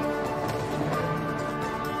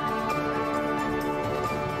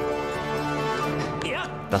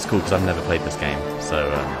 That's cool because I've never played this game, so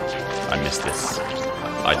I missed this.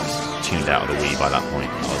 I just tuned out of the Wii by that point.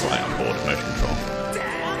 I was like, I'm bored of motion control.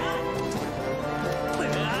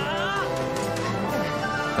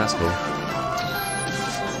 That's cool.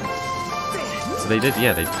 So they did,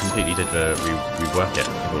 yeah, they completely did rework it.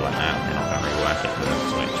 People were like, nah, they're not going to rework it for the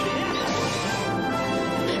Switch.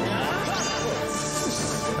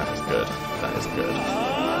 That is good. That is good.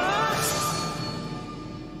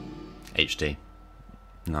 HD.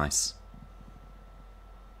 Nice.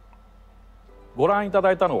 ご覧いた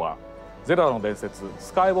だいたのはゼルダの伝説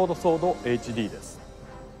スカイウォードソード HD です。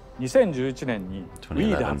2011年に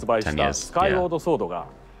Wii で発売したスカイウォードソードが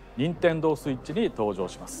任天堂スイッチに登場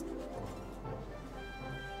します。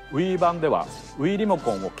Wii 版では Wii リモ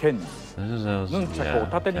コンを剣にヌンチャクを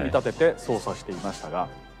縦に見立てて操作していましたが、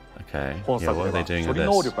本作では処理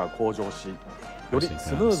能力が向上し、より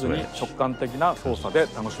スムーズに直感的な操作で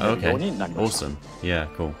楽しめるようになりました。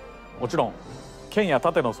もちろん剣や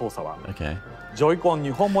盾の操作はジョイコン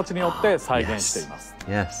2本持ちによって再現しています。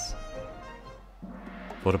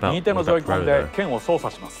右手のジョイコンで剣を操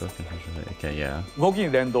作します。動き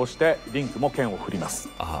に連動してリンクも剣を振ります。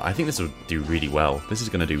左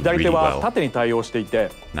手は縦に対応していて、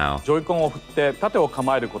ジョイコンを振って盾を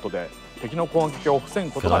構えることで敵の攻撃を防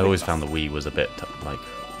ぐことができます。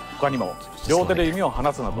他にも両手で弓を放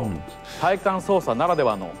つなど体感操作ならで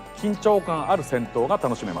はの緊張感ある戦闘が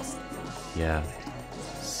楽しめます。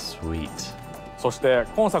そして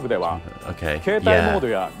今作では携帯モード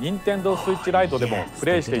や任天堂スイッチライトでもプ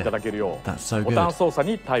レイしていただけるようボタン操作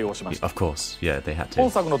に対応しました。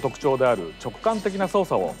本作の特徴である直感的な操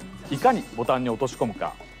作をいかにボタンに落とし込む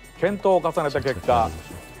か検討を重ねた結果、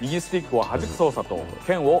右スティックを弾く操作と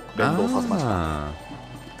剣を連動させました。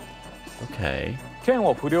剣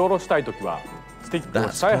を振り下ろしたいときはスティック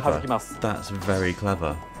を下へ弾きます。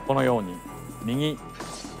このように右、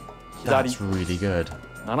左、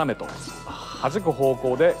斜めと弾く方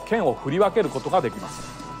向で剣を振り分けることができま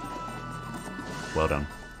す。Well done.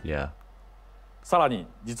 Yeah. さらに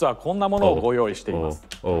実はこんなものをご用意しています。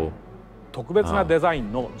特別なデザイ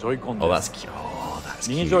ンのジョイコンです。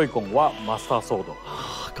右ジョイコンはマスターソード、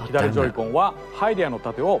左ジョイコンはハイデアの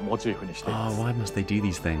盾をモチーフにしています。ス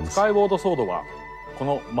カイウォードソードはこ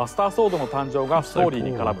のマスターソードの誕生がストーリー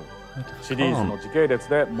に絡むシリーズの時系列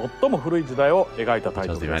で最も古い時代を描いたタイ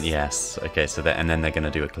トルです。ウィ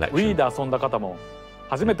ーで遊んだ方も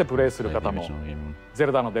初めてプレイする方もゼ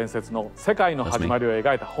ルダの伝説の世界の始まりを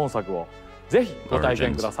描いた本作をぜひご体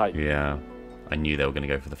験ください。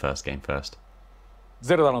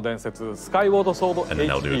ゼルダの伝説スカイウォードソード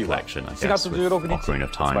HD は7月16日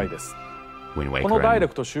発売です。このダイレ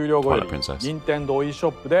クト終了後より任天堂 e ショ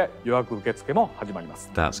ップで予約受付も始まります。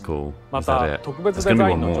また特別デザ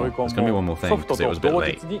インのジョイコンもソフトと同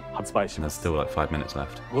日に発売します。ご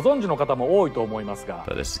存知の方も多いと思いますが、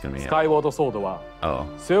スカイウォードソードは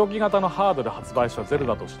据え置き型のハードで発売したゼル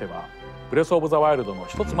ダとしてはブレスオブザワイルドの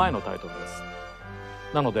一つ前のタイトルです。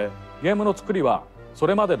なのでゲームの作りはそ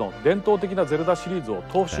れまでの伝統的なゼルダシリーズを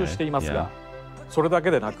踏襲していますが、それだ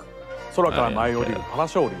けでなく空から舞い降りるパラ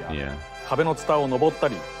ショールや壁のツタを登った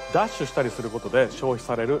りダッシュしたりすることで消費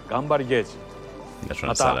される頑張りゲージ、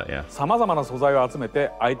またさまざまな素材を集め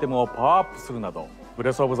てアイテムをパワーアップするなどブ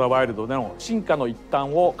レスオブザワイルドでの進化の一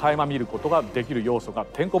端を垣間見ることができる要素が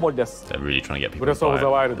てんこ盛りです。ブレスオブザ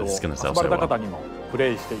ワイルドを遊ばれた方にもプ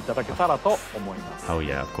レイしていただけたらと思いま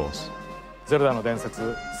す。ゼルダの伝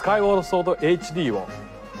説スカイウォードソード HD を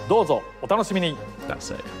どうぞお楽しみに。い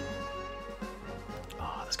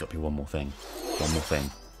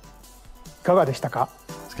かがでしたか？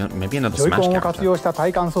ジョイコンを活用した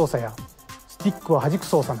体感操作やスティックを弾く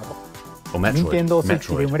操作など、任天堂スイッチ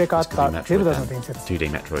で生まれ変わったゼルダの伝説ス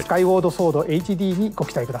カイウォードソード HD にご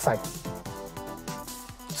期待ください。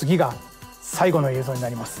次が最後の映像にな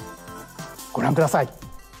ります。ご覧ください。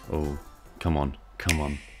Come on.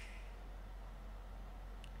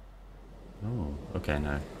 Oh, okay,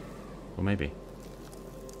 no. Well, maybe.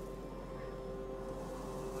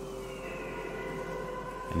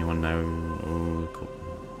 Anyone know? Oh, cool.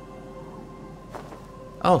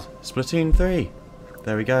 Oh, Splatoon 3!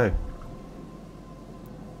 There we go.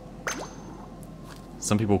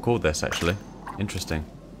 Some people called this, actually. Interesting.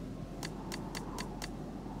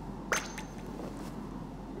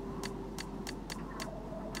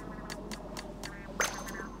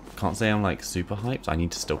 Can't say I'm like super hyped. I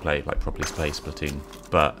need to still play, like properly play Splatoon.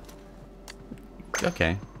 But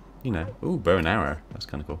okay, you know. Ooh, bow and arrow. That's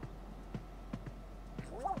kind of cool.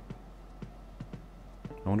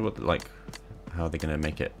 I wonder what how are they gonna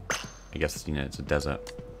make it? I guess you know it's a desert.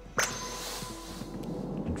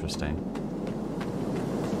 Interesting.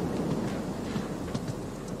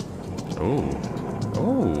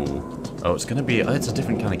 Oh, it's gonna be. Oh, it's a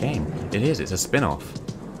different kind of game. It is. It's a spin-off.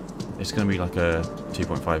 It's going to be like a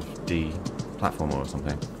 2.5D platformer or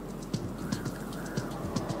something.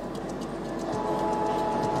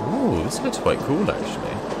 Ooh, this looks quite cool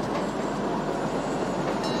actually.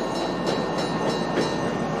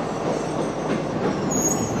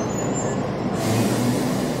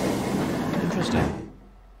 Interesting.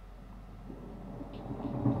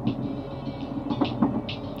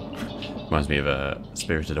 Reminds me of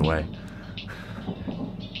Spirited Away.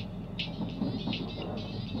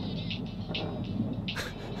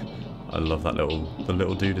 I love that the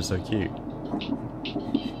little dude is so cute.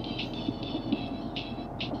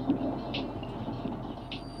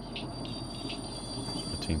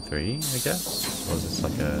 Splatoon 3, I guess? Or is this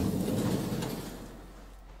like a...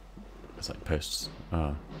 It's like posts...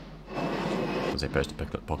 Oh. I was say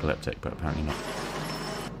post-apocalyptic, but apparently not.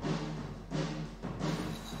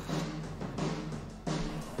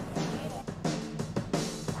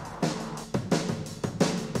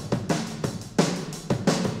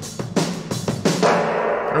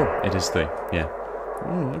 It is 3, yeah.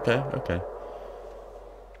 Okay.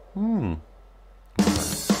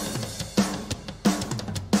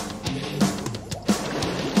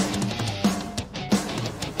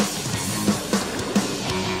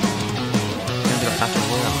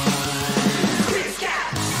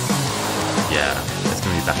 Yeah, it's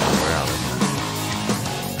gonna be Battle Royale, isn't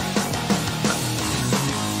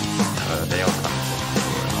it? They are coming.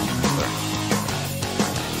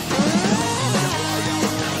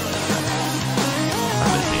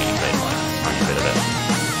 Bit of it.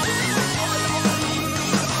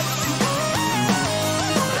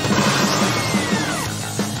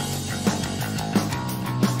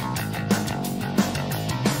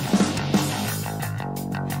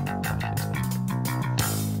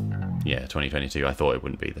 2022. I thought it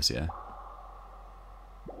wouldn't be this year.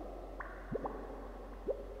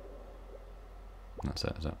 That's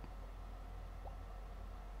it, is it?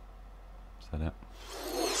 Is that it?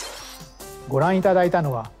 ご覧いただいた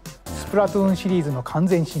のはスプラトゥーンシリーズの完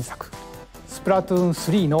全新作スプラトゥーン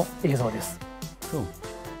3の映像です。Cool.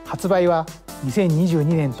 発売は2022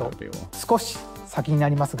年と少し先にな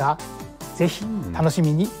りますが、ぜひ楽し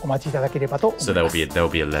みにお待ちいただければと思います。So there'll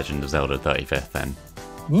be a Legend of Zelda 35th then.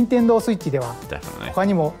 任天堂スイッチでは他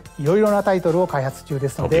にもいろいろなタイトルを開発中で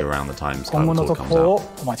すので、今後の続報を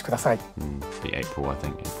お待ちください。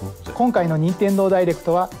今回の任天堂ダイレク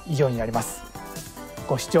トは以上になります。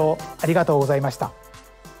ご視聴ありがとうございました。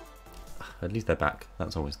At least they're back.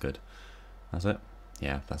 That's always good. That's it.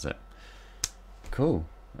 Yeah, that's it. Cool.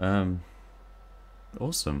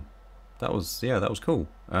 Awesome. That was cool.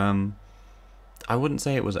 I wouldn't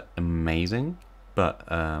say it was amazing, but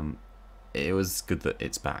it was good that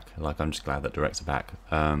it's back. Like, I'm just glad that Directs are back.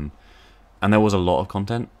 And there was a lot of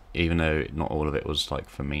content, even though not all of it was like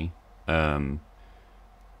for me.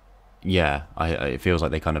 Yeah, it feels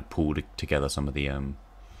like they kind of pulled together some of the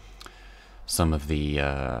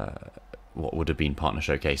what would have been partner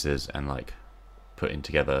showcases and like putting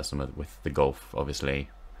together some of with the golf, obviously.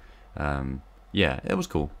 Yeah, it was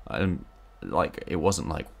cool. Like, it wasn't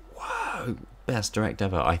like, whoa, best Direct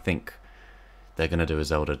ever. I think they're gonna do a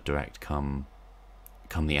Zelda Direct come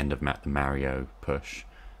the end of the Mario push.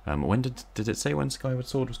 When did it say when Skyward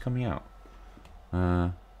Sword was coming out?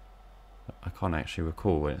 I can't actually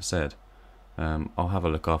recall when it said. I'll have a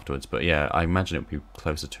look afterwards, but yeah, I imagine it would be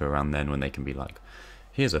closer to around then when they can be like,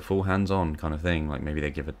 here's a full hands-on kind of thing. Like, maybe they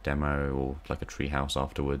give a demo or like a treehouse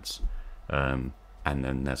afterwards, and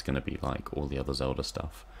then there's going to be like all the other Zelda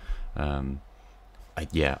stuff.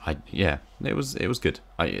 Yeah, it was good.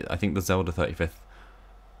 I think the Zelda 35th.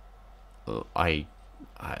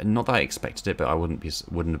 Not that I expected it, but I wouldn't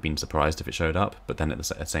have been surprised if it showed up. But then at the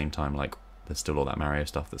same time, like, there's still all that Mario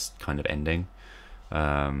stuff that's kind of ending.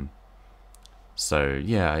 So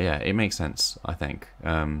yeah, it makes sense, I think.